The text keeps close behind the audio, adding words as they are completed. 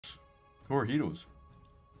Poor heroes.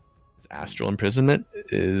 Astral imprisonment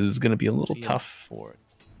is going to be a little tough for it.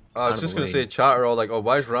 I was just going to say, chat are all like, oh,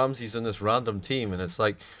 why is RAMZES in this random team? And it's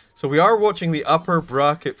like, so we are watching the upper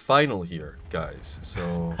bracket final here, guys.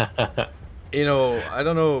 So, you know, I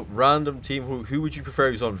don't know, random team, who would you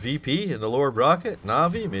prefer? He's on VP in the lower bracket?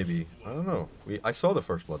 Navi, maybe? I don't know. I saw the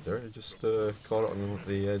first blood there. I just caught it on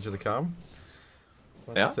the edge of the cam.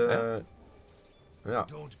 But, yeah.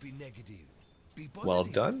 Don't be negative. Be positive. Well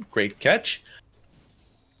done. Great catch.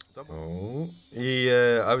 Oh,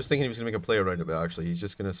 I was thinking he was going to make a play around it, but actually he's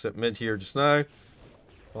just going to sit mid here just now.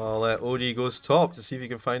 While OD goes top to see if he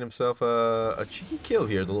can find himself a cheeky kill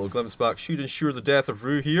here. The little glimpse back should ensure the death of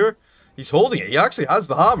Rue here. He's holding it. He actually has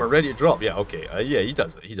the hammer ready to drop. Yeah, okay. Yeah, he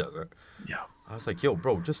does it. He does it. Yeah. I was like, yo,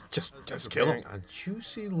 bro, just kill him. A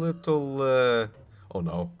juicy little... Oh,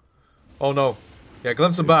 no. Oh, no. Yeah,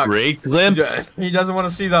 glimpse him back. Great glimpse. He doesn't want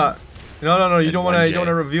to see that. No. You don't want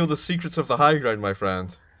to reveal the secrets of the high ground, my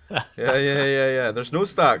friend. Yeah. There's no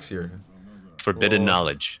stacks here. Forbidden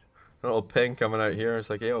knowledge. A little ping coming out here. It's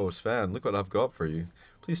like, yo, Sven, look what I've got for you.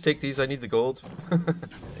 Please take these. I need the gold.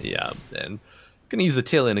 Yeah, then gonna use the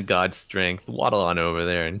tail end of God's strength, waddle on over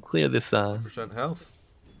there, and clear this. Percent health.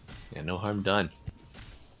 Yeah, no harm done.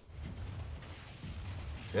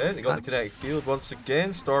 Yeah, they got the kinetic field once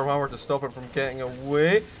again. Stormhammer to stop him from getting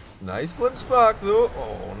away. Nice glimpse back though.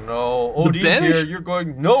 Oh no, OD's here. You're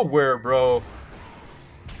going nowhere, bro.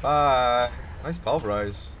 Bye. Nice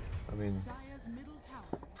pulverize. I mean,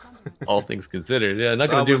 all things considered, yeah, not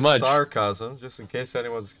gonna do much. Sarcasm, just in case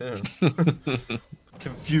anyone's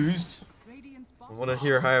confused. I want to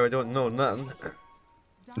hear how I don't know nothing.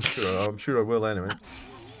 I'm sure I will anyway.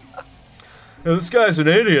 Yeah, this guy's an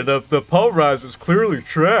idiot. The pulverize was clearly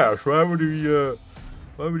trash. Why would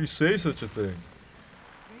he say such a thing?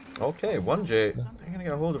 Okay, OneJey. I'm gonna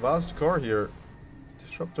get a hold of Aztekar here.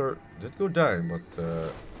 Disruptor did go down, but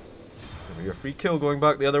maybe a free kill going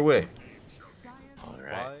back the other way.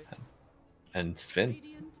 Alright. And Sven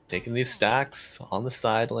taking these stacks on the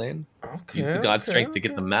side lane. Okay, Use the God Strength to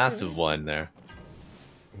get the massive one there.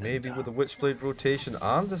 Maybe with the Witchblade rotation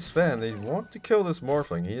and the Sven, they want to kill this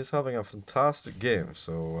Morphling. He is having a fantastic game.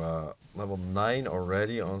 So, level 9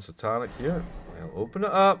 already on Satanic here. I'll open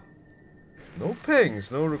it up. No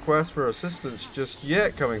pings, no request for assistance just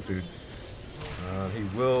yet coming through. He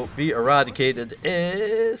will be eradicated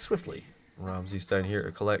swiftly. RAMZES down here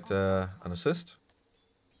to collect an assist.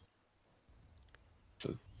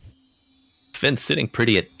 So Sven sitting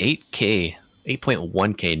pretty at 8k,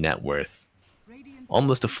 8.1k net worth.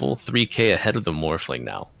 Almost a full 3k ahead of the Morphling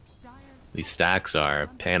now. These stacks are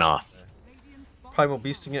paying off. Primal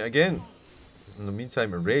beasting it again. In the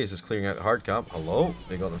meantime, Erase is clearing out the hard camp. Hello.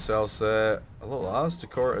 They got themselves a little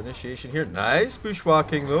Aztekar initiation here. Nice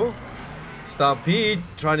bushwhacking though. Stampede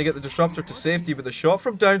trying to get the disruptor to safety, but the shot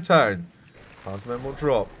from downtown. Pantomem will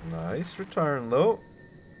drop. Nice return though.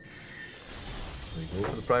 They go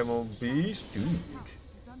for the primal beast. Dude.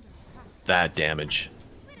 That damage.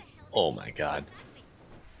 Oh my god.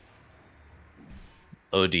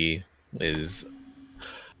 OD is...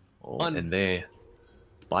 Oh, and they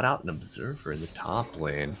spot out an observer in the top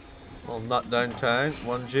lane. Well, not downtown.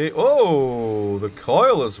 OneJey. Oh, the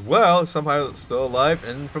coil as well. Somehow it's still alive.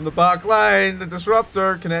 In from the back line. The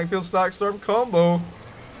disruptor. Kinetic Field Stack Storm combo.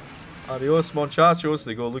 Adios, muchachos.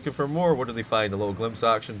 They go looking for more. What do they find? A little glimpse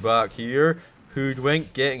action back here.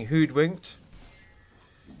 Hoodwinked. Getting hoodwinked.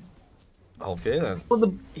 Okay then.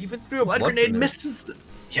 Well, even through a blood grenade misses.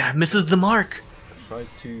 Misses the mark. Tried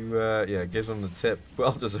to, yeah, gives him the tip.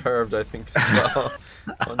 Well deserved, I think, as well.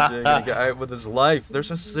 OneJey gonna get out with his life. There's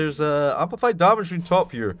a amplified damage from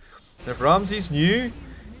top here. And if RAMZES knew,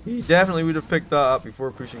 he definitely would have picked that up before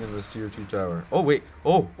pushing in this tier 2 tower. Oh wait,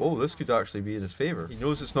 oh, this could actually be in his favor. He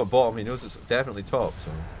knows it's not bottom. He knows it's definitely top.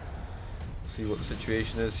 So we'll see what the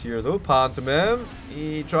situation is here, though. Pantomem,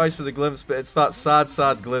 he tries for the glimpse, but it's that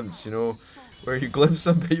sad glimpse, you know, where you glimpse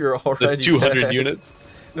him, but you're already the 200 dead. Units.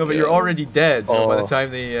 No, but you're already dead you know, by the time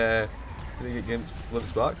they get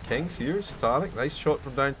glimpse back. Kings here, Satanic, nice shot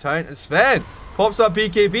from downtown, and Sven pops up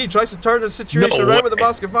BKB, tries to turn the situation around with the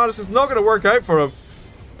Mask of Madness. It's not going to work out for him,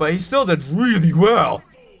 but he still did really well.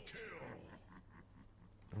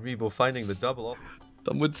 Rebo finding the double up.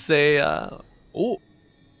 Some would say, there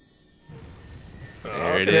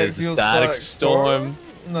it is, the Static Storm.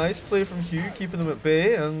 Nice play from Hugh, keeping them at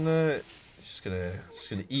bay, and just gonna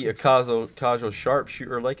eat a casual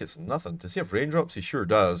sharpshooter like it's nothing. Does he have raindrops? He sure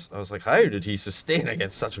does. I was like, how did he sustain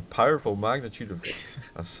against such a powerful magnitude of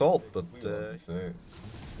assault? But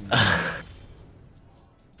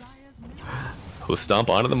Hoof stomp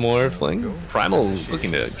onto the Morphling. Primal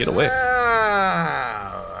looking to get away.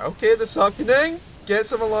 Okay, the suckening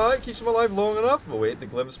gets him alive, keeps him alive long enough. But wait, the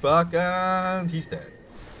glimpse back, and he's dead.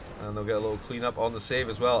 And they'll get a little cleanup on the save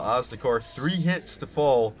as well. As the core 3 hits to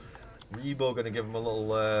fall. Rebo gonna give him a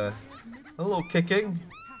little kicking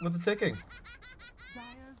with the ticking.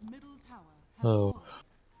 Oh.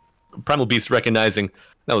 Primal Beast recognizing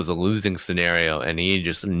that was a losing scenario, and he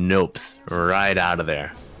just nopes right out of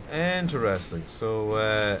there. Interesting.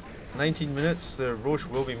 So 19 minutes. The Roche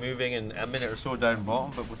will be moving in a minute or so down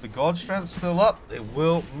bottom, but with the God Strength still up, they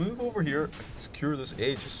will move over here and secure this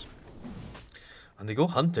Aegis. And they go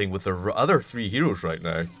hunting with the other 3 heroes right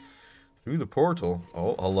now. Through the portal.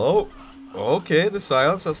 Oh, hello. Okay, the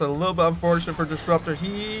silence. That's a little bit unfortunate for Disruptor.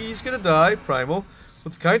 He's going to die, Primal,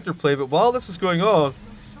 with counterplay. But while this is going on,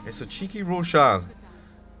 it's a cheeky Roshan.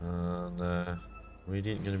 And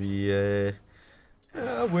Radiant going to be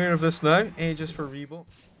aware of this now. Aegis for Rebo.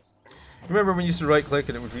 Remember when you used to right click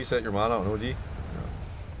and it would reset your mana on OD?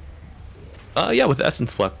 Yeah, with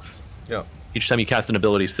Essence Flux. Yeah. Each time you cast an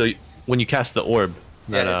ability. So when you cast the orb,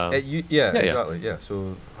 that, exactly. Yeah.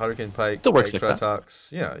 So Hurricane Pike, still works extra like that. attacks.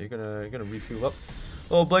 Yeah, you're gonna refuel up.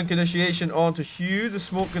 Oh, Blink Initiation onto Hugh. The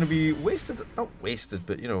smoke gonna be wasted. Not wasted,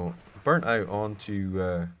 but you know, burnt out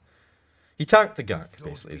onto. He tanked the gank.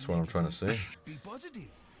 Basically, is what I'm trying to say.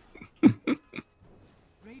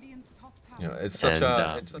 You know, it's such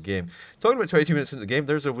it's a game. Talking about 22 minutes into the game,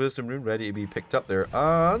 there's a Wisdom Rune ready to be picked up there.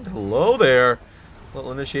 And hello there.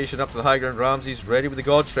 Little initiation up to the high ground. RAMZES ready with the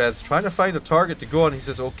God Strength, trying to find a target to go on. He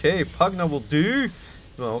says, okay, Pugna will do.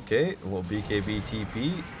 Well, okay, a little BKB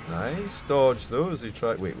TP. Nice dodge though as he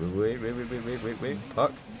try. Wait.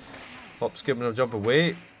 Puck. Hop's giving him a jump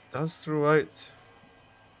away. Does throw out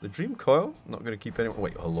the Dream Coil. Not going to keep anyone.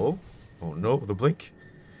 Wait, hello? Oh no, the blink.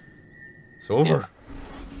 It's over. Yeah.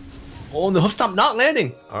 Oh, and the hoof stomp not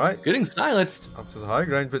landing. Alright. Getting silenced. Up to the high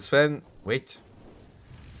ground, but Sven. Wait.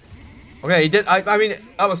 Okay, he did. I mean,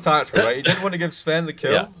 that was tactical, right? He didn't want to give Sven the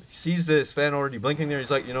kill. Yeah. He sees the Sven already blinking there.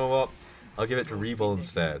 He's like, you know what? I'll give it to Rebel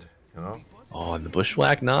instead. You know? Oh, and the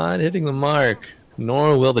bushwhack not hitting the mark.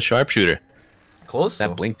 Nor will the sharpshooter. Close. That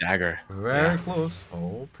though. blink dagger. Very close.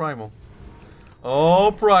 Oh, Primal.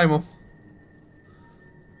 Oh, Primal.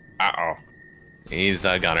 Uh-oh. He's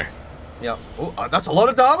a gunner. Yeah. Oh, that's a lot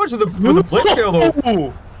of damage with the blink kill,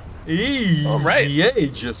 though. Easy. All right.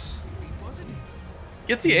 Aegis.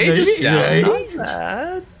 Get the Aegis down. Not Aegis.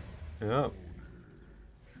 bad. Yeah.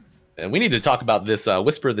 And we need to talk about this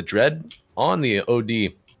Whisper of the Dread on the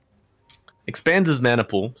OD. Expands his mana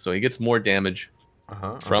pool, so he gets more damage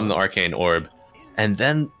from the Arcane Orb. And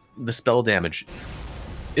then the spell damage.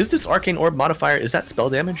 Is this Arcane Orb modifier, is that spell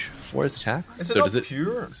damage for his attacks? Is it not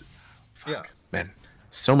pure? Fuck, yeah. Man,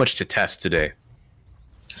 so much to test today.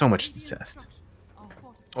 So much to test.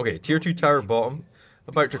 Okay, tier 2 tower bottom.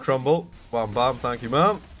 About to crumble. Bam bam, thank you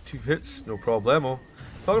ma'am. 2 hits, no problemo.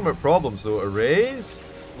 Talking about problems though, arrays.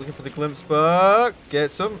 Looking for the glimpse back.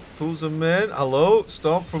 Gets him, pulls him in. Hello,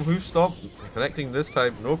 stomp from who stomp. Connecting this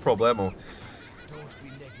time, no problemo.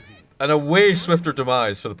 And a way swifter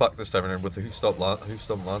demise for the puck this time around with the who stomp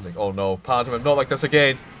landing. Oh no, Pantomem, not like this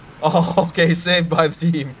again. Oh, okay, saved by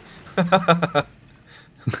the team.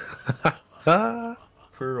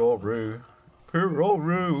 Poor old Rue. Poor old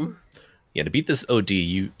Rue. Yeah, to beat this OD,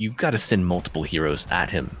 you got to send multiple heroes at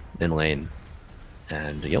him in lane.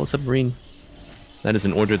 And Yellow Submarine, that is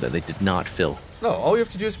an order that they did not fill. No, all you have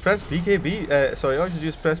to do is press BKB. Sorry, all you have to do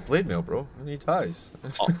is press Blade Mail, bro, and he dies.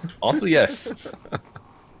 Also, yes.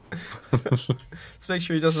 Let's make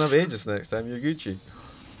sure he doesn't have Aegis next time. You're Gucci.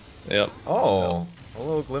 Yep. Oh,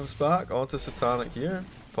 hello, glimpse back onto Satanic here.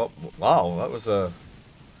 Pop. Wow, that was a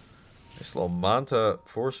nice little Manta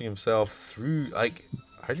forcing himself through. Like,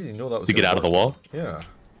 how did he know that was to get out of the wall? Yeah.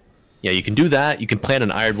 Yeah, you can do that. You can plant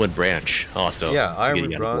an Ironwood branch also. Yeah,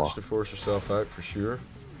 Ironwood branch to force yourself out for sure.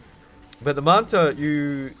 But the Manta,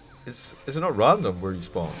 is it not random where you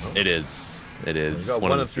spawn? No? It is. It is. You got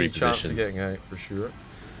one of 3 chances of getting out for sure.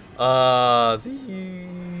 Okay,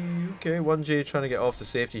 OneJey trying to get off to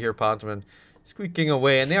safety here. Pantomem squeaking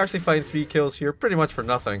away, and they actually find 3 kills here, pretty much for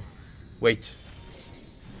nothing. Wait,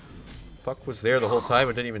 Puck was there the whole time.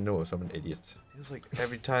 I didn't even notice. I'm an idiot. It was like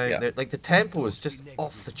every time, like the tempo is just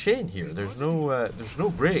off the chain here. There's no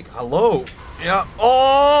break. Hello. Yeah.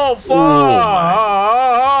 Oh,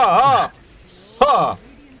 fuck.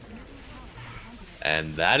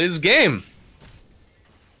 And that is game.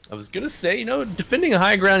 I was gonna say, you know, defending a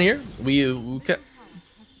high ground here, we kept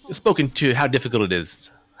spoken to how difficult it is.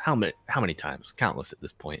 How many times? Countless at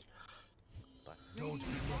this point.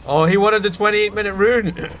 Oh, he wanted the 28-minute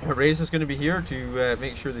rune. Raze is going to be here to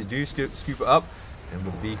make sure they do scoop it up. And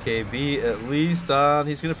with BKB at least, and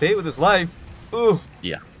he's going to pay it with his life. Ooh.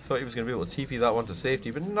 Yeah. thought he was going to be able to TP that one to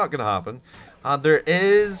safety, but not going to happen. And there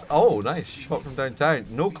is... Oh, nice. Shot from downtown.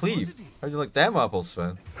 No cleave. How do you like them apples,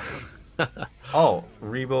 Sven? Oh,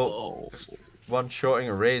 Rebo. One-shotting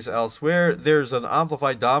a raise elsewhere. There's an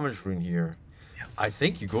amplified damage rune here. I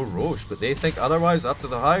think you go Roche, but they think otherwise. Up to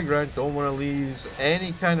the high ground. Don't want to lose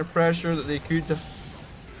any kind of pressure that they could.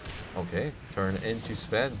 Okay, turn into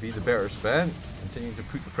Sven. Be the better Sven. Continuing to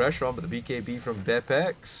put the pressure on, but the BKB from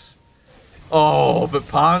Bepex. Oh, but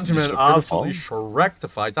Pantomem absolutely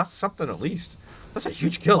rectified. That's something at least. That's a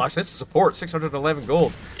huge kill, actually. That's a support. 611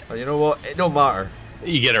 gold. And you know what? It don't matter.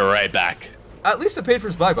 You get it right back. At least it paid for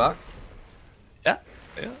his buyback. Yeah,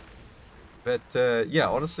 yeah. But, yeah,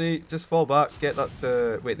 honestly, just fall back. Get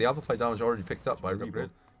that... wait, the amplified damage already picked up by Rebrand.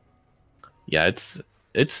 Yeah,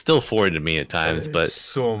 it's still forward to me at times, but...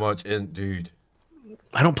 So much int, dude.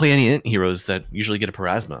 I don't play any int heroes that usually get a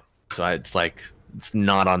Parasma. So it's like... It's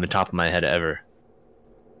not on the top of my head ever.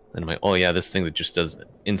 And I'm like, oh yeah, this thing that just does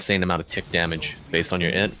insane amount of tick damage based on your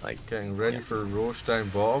int. Like, getting ready for Roche down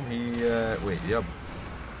bottom. He, wait, yep.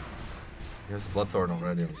 He has the Bloodthorn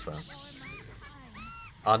already on his fan.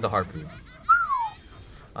 And the Harpoon.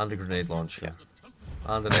 And the Grenade Launcher. Yeah.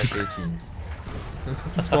 And an F-18.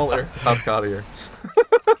 Smaller half carrier.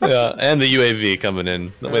 yeah, and the UAV coming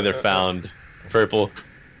in. The way they're found. Purple.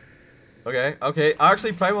 Okay, okay.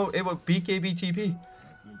 Actually, Primal able BKB TP.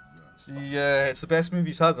 It's the best move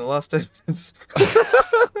he's had in the last 10 minutes.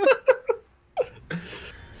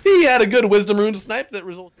 He had a good Wisdom Rune snipe that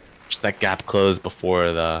resulted. Just that gap closed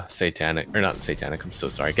before the Satanic, or not Satanic, I'm so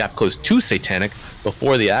sorry. Gap closed to Satanic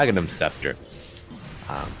before the Aghanim Scepter.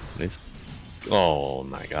 It's, oh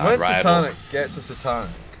my god. When Rival. Satanic gets a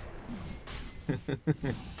Satanic.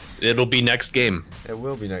 It'll be next game. It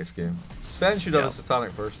will be next game. Sven should have a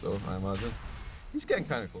Satanic first, though, I imagine. He's getting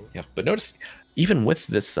kind of close. Yeah, but notice, even with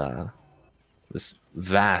this this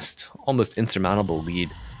vast, almost insurmountable lead,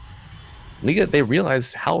 Liga, they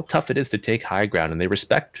realize how tough it is to take high ground, and they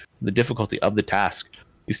respect the difficulty of the task.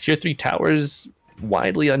 These tier 3 towers,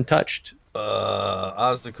 widely untouched.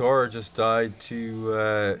 Azdakor just died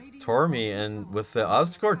to Tormy, and with the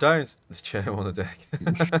Azdakor down, the gem on the deck.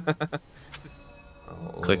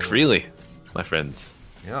 Click freely, my friends.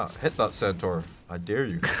 Yeah, hit that centaur. I dare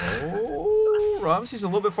you. Oh, Ramzes a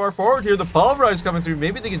little bit far forward here. The Pulverize coming through.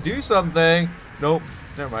 Maybe they can do something. Nope.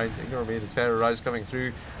 Never mind. Ignore me. The Terrorize coming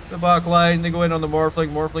through the back line. They go in on the Morphling.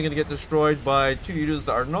 Morphling going to get destroyed by 2 heroes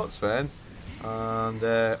that are not Sven. And,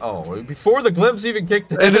 oh, before the glimpse even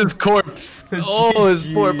kicked in. And his corpse. Oh, his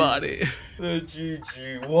poor body. The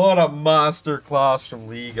GG. What a masterclass from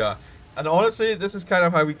Liga. And honestly, this is kind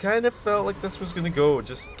of how we kind of felt like this was going to go.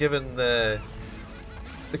 Just given the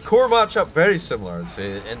core matchup, very similar, I'd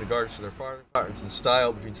say, in regards to their farming patterns and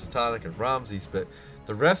style between Satanic and Ramzes, but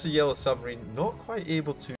the rest of Yellow Submarine not quite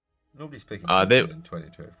able to. Nobody's picking in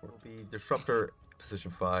 2024. It'll be Disruptor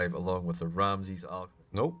position 5 along with the Ramzes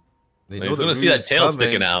Alchemist. Nope. They know going to see that tail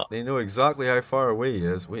sticking out. They know exactly how far away he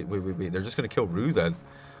is. Wait. They're just going to kill Rue then.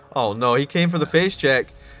 Oh no, he came for the face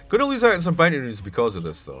check. Going to lose out on some bounty runes because of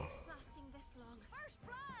this though.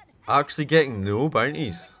 Actually getting no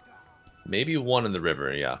bounties. Maybe one in the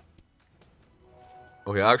river, yeah.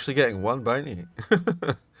 Okay, actually getting one bounty.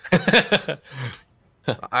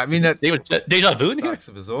 I mean, that's deja vu here.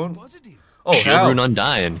 Of his own. Oh, Rune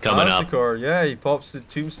Undying coming up. Yeah, he pops the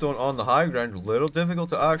tombstone on the high ground. A little difficult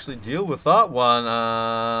to actually deal with that one,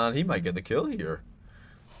 and he might get the kill here.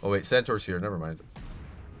 Oh wait, Centaur's here. Never mind.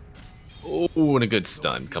 Oh, and a good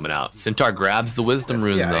stun coming out. Centaur grabs the Wisdom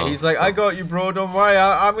Rune, though. He's like, I got you, bro. Don't worry.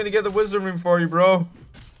 I'm going to get the Wisdom Rune for you, bro.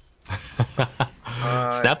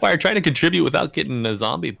 Snapfire trying to contribute without getting a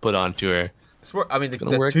zombie put onto her. I mean, the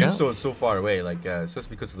tombstone's so far away. Like, it's just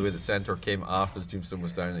because of the way that Centaur came after the tombstone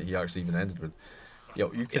was down that he actually even ended with.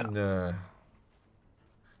 Yo, you can,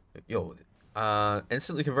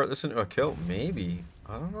 instantly convert this into a kill? Maybe.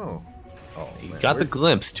 I don't know. Oh, man. Got the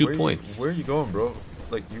glimpse. 2 points. Where are you going, bro?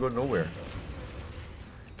 Like, you go nowhere.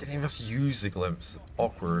 Didn't even have to use the glimpse.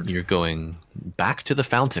 Awkward. You're going back to the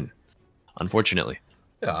fountain, unfortunately.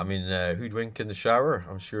 Yeah, I mean, hoodwink in the shower.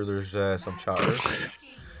 I'm sure there's some chatters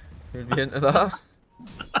who'd be into that.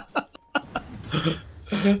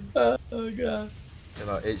 Oh god.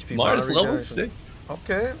 HP Mars level 6.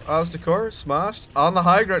 Okay, Azdakor smashed on the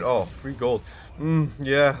high ground. Oh, free gold.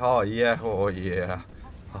 Yeah. Oh yeah. Oh yeah.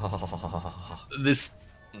 This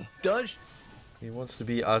does. He wants to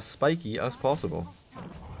be as spiky as possible.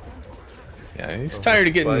 Yeah, he's tired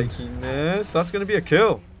of getting spikiness. That's going to be a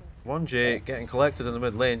kill. OneJey getting collected in the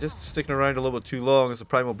mid lane, just sticking around a little bit too long as the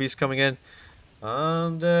Primal Beast coming in,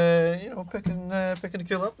 and picking a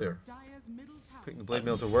kill up there. Picking the blade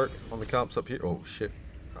mail to work on the camps up here. Oh shit!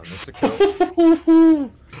 I missed a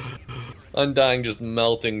kill. Undying just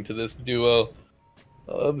melting to this duo.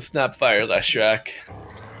 Oh, the Snapfire last track.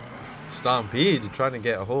 Stampede trying to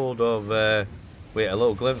get a hold of, wait, a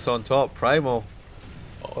little glimpse on top. Primal.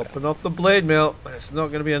 Open up the blade mail. It's not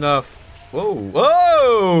going to be enough. Whoa,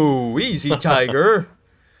 whoa! Easy, Tiger.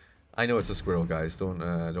 I know it's a squirrel, guys. Don't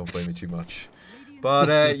blame me too much.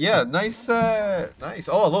 But yeah, nice, nice.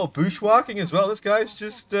 Oh, a little bushwhacking as well. This guy's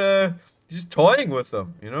just toying with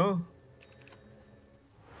them, you know.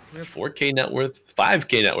 4K net worth,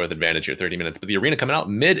 5K net worth advantage here, 30 minutes. But the arena coming out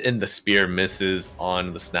mid, and the spear misses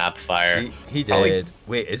on the Snapfire. He dead.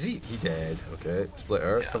 Wait, is he? He dead. Okay, Split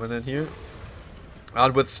Earth coming in here.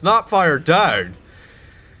 And with Snapfire down,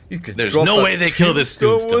 you could. There's no way they kill this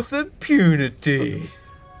tombstone with impunity.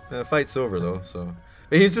 The fight's over though, so.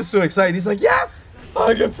 But he's just so excited. He's like, yes!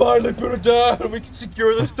 I can finally put it down and we can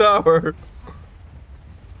secure this tower.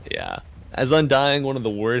 Yeah. As Undying, one of the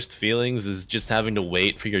worst feelings is just having to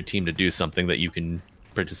wait for your team to do something that you can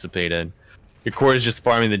participate in. Your core is just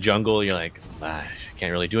farming the jungle. You're like, I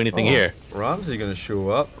can't really do anything here. RAMZES gonna show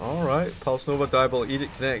up. Alright. Pulse Nova, Diabol,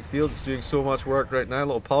 Edict, Kinetic Field is doing so much work right now. A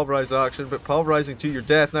little pulverize action, but pulverizing to your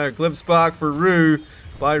death now. Glimpse back for Rue.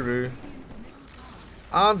 Bye, Rue.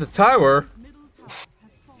 And the tower.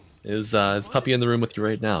 Is Puppy in the room with you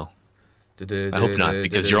right now? I hope not,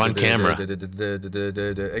 because you're on camera.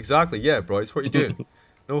 Exactly, yeah, Bryce. What are you doing?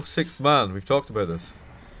 No sixth man. We've talked about this.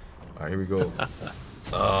 Alright, here we go.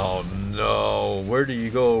 Oh no. Where do you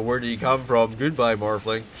go? Where do you come from? Goodbye,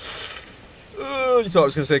 Morphling. You thought I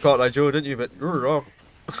was going to say Cotton Eye Joe, didn't you? But you were wrong.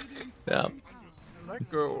 Yeah. That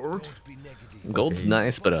gold. Gold's Okay.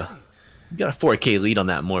 nice, but you got a 4K lead on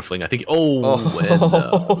that Morphling. I think. Oh,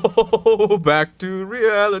 and, back to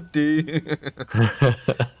reality.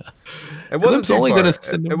 It wasn't too far. It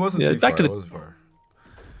wasn't too far. It wasn't far.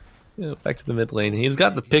 Yeah, back to the mid lane. He's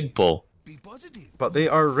got the pig pull. But they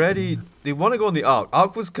are ready. They want to go on the Alk.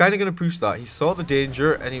 Alk was kind of going to push that. He saw the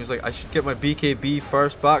danger and he was like, I should get my BKB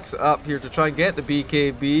first. Backs it up here to try and get the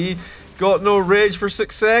BKB. Got no rage for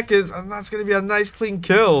 6 seconds. And that's going to be a nice clean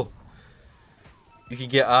kill. You can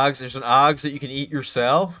get Ags. There's an Ags that you can eat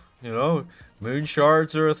yourself. You know, moon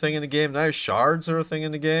shards are a thing in the game now. Shards are a thing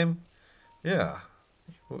in the game. Yeah.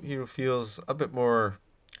 Hero feels a bit more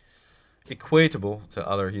equatable to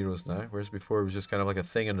other heroes now, whereas before it was just kind of like a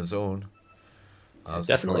thing in his own.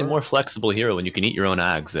 Definitely more flexible hero when you can eat your own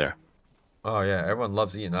Ags there. Oh yeah, everyone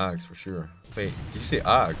loves eating Ags for sure. Wait, did you say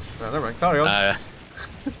Ags? No, never mind, carry on.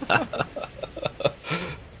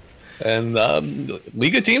 And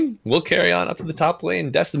Liga team will carry on up to the top lane,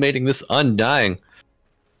 decimating this Undying.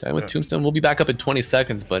 Time with Tombstone. We'll be back up in 20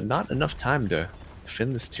 seconds, but not enough time to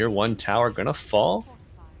defend this tier 1 tower. Gonna fall.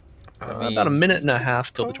 About a minute and a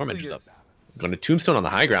half till the Tormentor's up. Going to Tombstone on the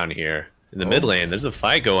high ground here. In the mid lane, there's a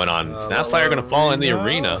fight going on. Snapfire gonna fall in the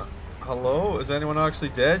arena. Hello? Is anyone actually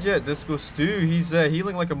dead yet? Disco Stew, he's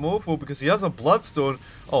healing like a mofo because he has a bloodstone.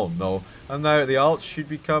 Oh no. And now the ult should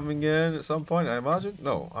be coming in at some point, I imagine.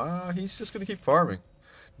 No, he's just gonna keep farming.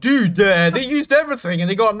 Dude, they used everything and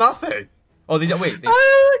they got nothing. Oh, they wait. They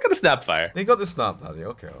got a Snapfire. They got the Snap Daddy.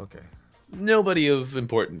 Okay, okay. Nobody of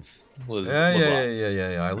importance was lost.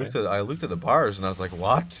 Yeah. I looked at the bars and I was like,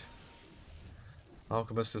 what?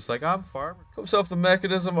 Alchemist is like, I'm farmer. Comes off the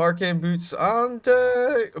mechanism, arcane boots, and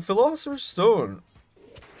philosopher's stone.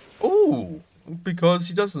 Oh, because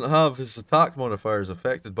he doesn't have his attack modifiers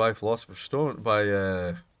affected by philosopher's stone. By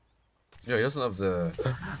yeah, he doesn't have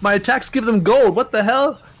the. My attacks give them gold. What the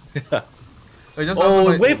hell? He doesn't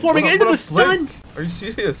waveforming into the stun. Are you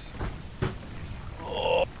serious?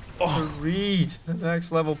 Read the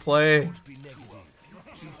next level play.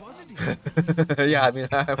 Yeah, I mean,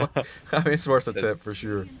 it's worth a tip for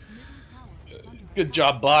sure. Good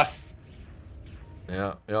job, boss.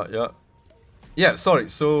 Yeah, sorry.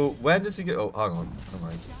 So when does he get? Oh, hang on. Never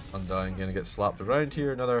mind. Undying gonna get slapped around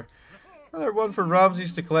here. Another one for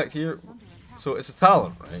RAMZES to collect here. So it's a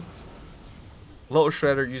talent, right? Little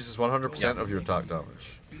Shredder uses 100% of your attack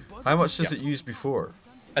damage. How much does it use before?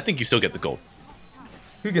 I think you still get the gold.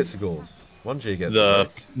 Who gets the gold? OneJey gets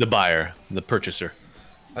the buyer, the purchaser.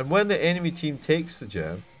 And when the enemy team takes the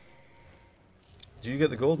gem, do you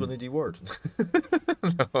get the gold when they deward?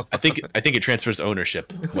 No. I think it transfers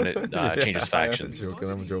ownership when it changes factions.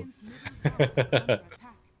 I'm joking.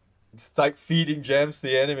 It's like feeding gems to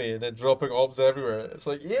the enemy and then dropping orbs everywhere. It's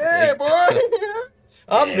like, yeah, boy!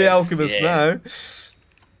 I'm the alchemist now.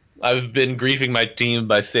 I've been griefing my team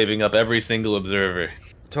by saving up every single observer.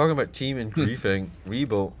 Talking about team and griefing,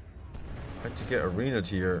 Rebo had to get arena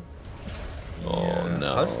tier. Oh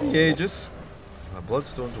no. That's the Aegis.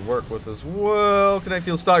 Bloodstone to work with as well. Can I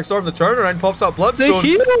feel Static Storm? The turnaround pops up Bloodstone.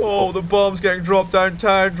 Oh, the bomb's getting dropped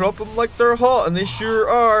downtown. Drop them like they're hot, and they sure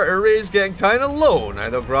are. Array's getting kind of low. Now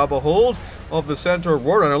they'll grab a hold of the center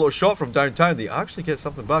ward and a little shot from downtown. They actually get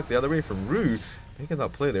something back the other way from Rue. Making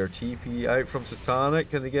that play there. TP out from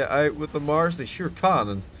Satanic. Can they get out with the Mars? They sure can.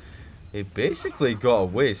 And they basically got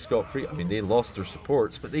away scot-free. I mean, they lost their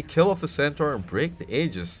supports, but they kill off the Centaur and break the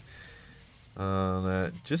Aegis.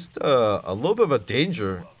 And just a little bit of a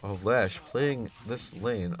danger of Lesh playing this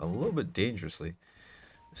lane a little bit dangerously.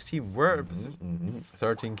 This team were in position.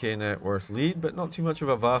 13k net worth lead, but not too much of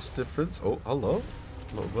a vast difference. Oh, hello.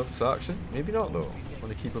 A little glimpse action. Maybe not, though.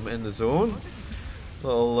 Want to keep him in the zone.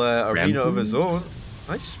 Little arena of his own.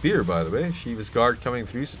 Nice spear, by the way. Shiva's guard coming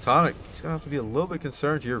through. Satanic. He's going to have to be a little bit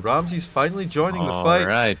concerned here. RAMZES finally joining the fight.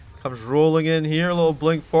 Right. Comes rolling in here. A little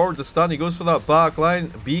blink forward to stun. He goes for that back line.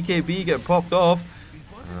 BKB getting popped off.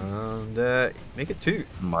 And make it 2.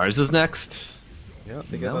 Mars is next. Yeah,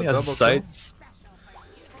 they get Now that he double has kill. sights.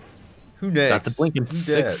 Who next? Got the blink in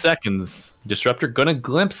 6 seconds. Disruptor gonna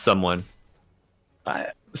glimpse someone.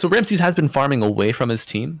 So RAMZES has been farming away from his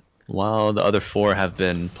team, while the other 4 have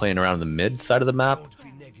been playing around the mid side of the map.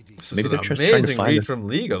 This Maybe is they're an trying to amazing find read it. from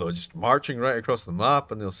Liga, though. Just marching right across the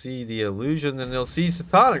map, and they'll see the illusion, and they'll see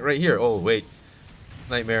Satanic right here. Oh, wait.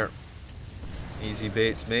 Nightmare. Easy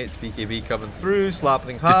baits, mates. BKB coming through.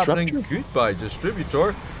 Slapping happening. Goodbye,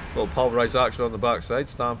 Distributor. Little pulverized action on the backside.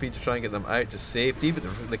 Stampede to try and get them out to safety, but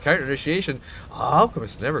the counter initiation.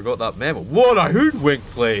 Alchemist never got that memo. What a hoodwink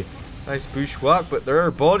play! Nice bushwhack, but there are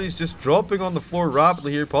bodies just dropping on the floor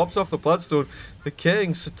rapidly here. Pops off the Bloodstone. The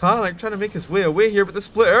King, Satanic, trying to make his way away here, but the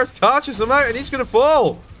Split Earth catches him out and he's going to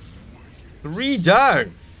fall. 3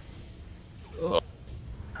 down.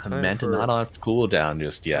 Manta not on cooldown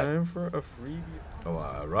just yet. Time for a freebie.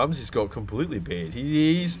 Oh, RAMZES got completely bait.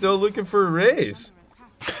 He's still looking for a raise.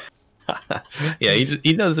 Yeah,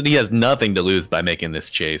 he knows that he has nothing to lose by making this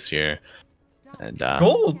chase here. And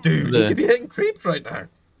Gold, dude. He could be hitting creeps right now.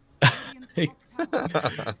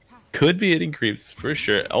 Could be hitting creeps for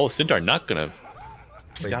sure. Oh, Centaur not gonna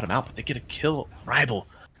scout him out, but they get a kill. Rival.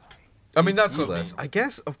 I mean, that's not this. I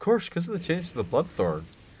guess, of course, because of the change to the Bloodthorn.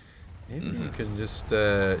 Maybe you can just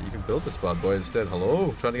you can build this bad boy instead.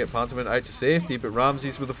 Hello, trying to get Pantomem out to safety, but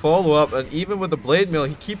RAMZES with a follow-up, and even with the blade mill,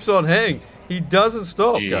 he keeps on hitting. He doesn't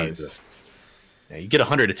stop, guys. Yeah, you get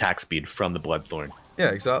 100 attack speed from the Bloodthorn. Yeah,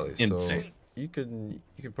 exactly. Insane. So you can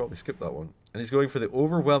probably skip that one. And he's going for the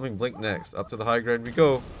overwhelming blink next. Up to the high ground we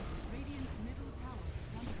go.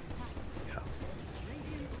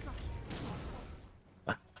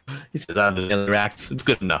 He says on the interact, it's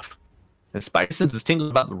good enough. And Spicens is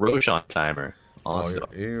tingling about the Roshan timer. Also,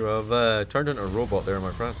 you have turned into a robot there,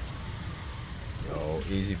 my friend. Oh,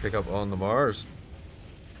 easy pickup on the Mars.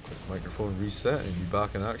 Quick microphone reset and be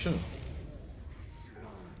back in action.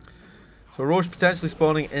 So Roche potentially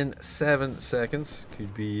spawning in 7 seconds.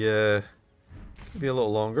 Could be a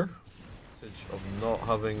little longer. Of not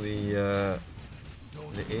having the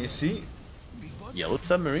AC. Yellow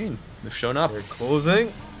Submarine. They've shown up. They're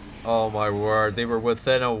closing. Oh my word, they were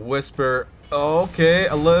within a whisper. Okay,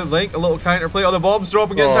 a little link, a little counterplay. Oh, the bomb's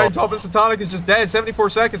dropping in. Down top, and Satanic is just dead.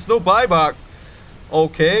 74 seconds, no buyback.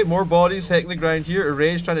 Okay, more bodies hitting the ground here.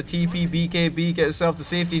 Array's trying to TP, BKB, get himself to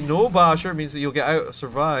safety. No basher means that you'll get out,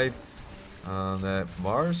 survive. And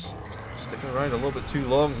Mars sticking around a little bit too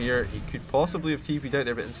long here. He could possibly have TP'd out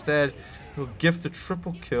there, but instead he'll gift a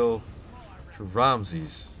triple kill to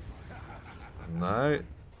RAMZES. And now,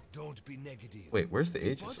 Don't be negative. wait, where's the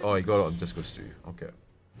Aegis? Oh, he got it on Disco Stew. Okay.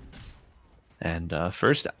 And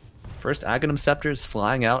first Aghanim Scepter is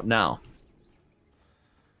flying out now.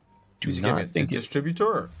 Do Who's he not giving it? think The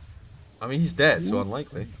Distributor? I mean, he's dead, so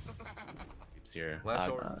unlikely. here. Last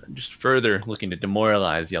order. Just further looking to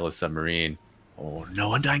demoralize Yellow Submarine. Oh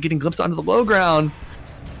no, Undying getting glimpsed onto the low ground.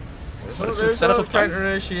 There's a counter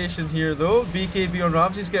initiation here though. BKB on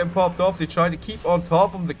RAMZES getting popped off. They try to keep on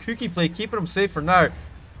top of him. The cookie play keeping him safe for now.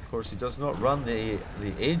 Of course, he does not run the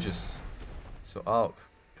Aegis. So Alk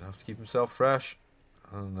gonna have to keep himself fresh.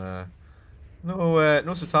 And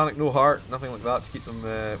no Satanic, no heart, nothing like that to keep them.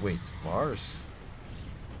 Wait, Mars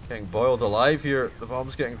getting boiled alive here. The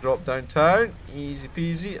bomb's getting dropped downtown. Easy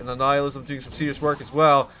peasy. And the Nihilism doing some serious work as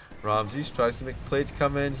well. RAMZES tries to make the play to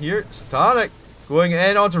come in here. Satanic going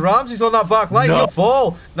in onto RAMZES on that back line. He'll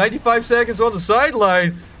fall. 95 seconds on the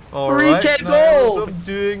sideline. Alright, 3K gold! Nihilism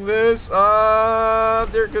doing this.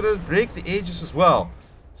 They're going to break the Aegis as well.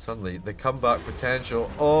 Suddenly, the comeback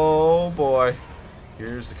potential. Oh boy.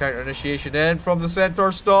 Here's the counter initiation in from the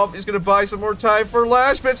Centaur Stomp. He's going to buy some more time for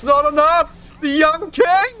Lash, but it's not enough. The young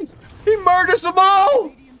king! He murders them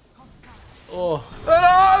all! Oh. And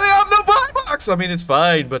oh, they have no buybacks! I mean, it's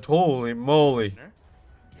fine, but holy moly.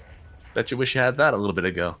 Bet you wish you had that a little bit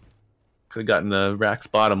ago. Could have gotten the Rack's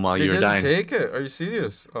bottom while They you were didn't dying. take it? Are you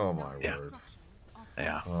serious? Oh my Yeah. word.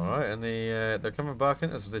 Yeah. Alright, and they're coming back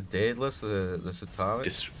into the Daedalus, the Satanic.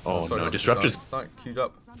 Oh sorry, no, not Disruptor's Satanic, it's not queued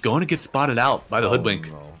up. going to get spotted out by the Hoodwink.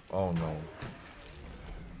 Oh no. Oh no.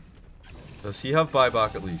 Does he have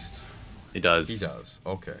buyback at least? He does. He does.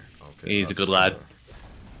 Okay. Okay. He's a that's, good lad.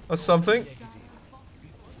 That's something.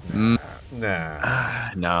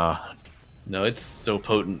 Nah. No. No, it's so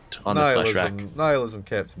potent on the slash rack. Nihilism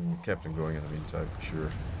kept him going in the meantime for sure.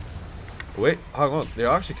 Wait, hang on. They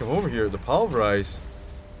actually come over here. The pulverize.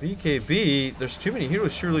 BKB. There's too many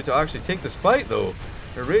heroes surely to actually take this fight though.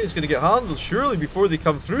 Their rate is going to get handled surely before they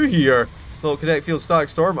come through here. Little Connect Field Static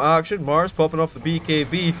Storm action. Mars popping off the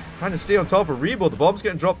BKB. Trying to stay on top of Rebo. The bomb's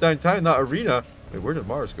getting dropped downtown that arena. Wait, where did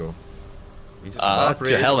Mars go? He just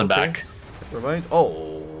To hell and back. Never mind.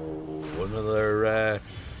 Oh, another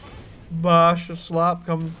bash, a slap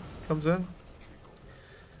comes in.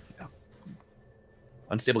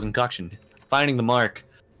 Unstable concoction. Finding the mark.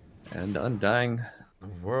 And undying. The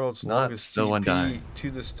world's Not longest so CP undying.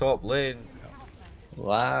 to this top lane.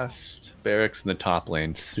 Last barracks in the top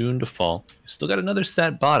lane. Soon to fall. Still got another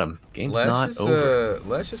set bottom. Game's not over.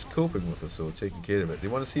 Lesh is coping with this, so taking care of it. They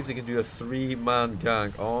want to see if they can do a 3-man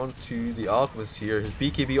gank onto the Alchemist here. His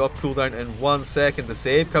BKB up cooldown in 1 second. The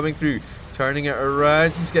save coming through. Turning it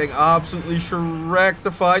around. He's getting absolutely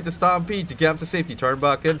rectified. The Stampede to get him to safety. Turn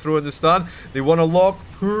back in, throw in the stun. They want to lock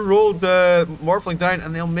poor old Morphling down,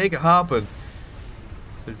 and they'll make it happen.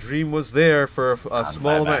 The dream was there for a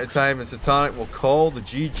small amount of time, and Satanic will call the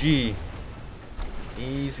GG.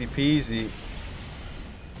 Easy peasy.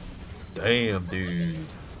 Damn, dude.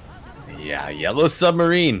 Yeah, Yellow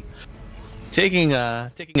Submarine. Taking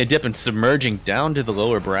a dip and submerging down to the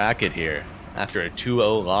lower bracket here after a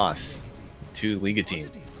 2-0 loss to RAMZES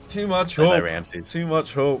Team. Too much Led by hope. RAMZES. Too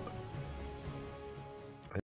much hope.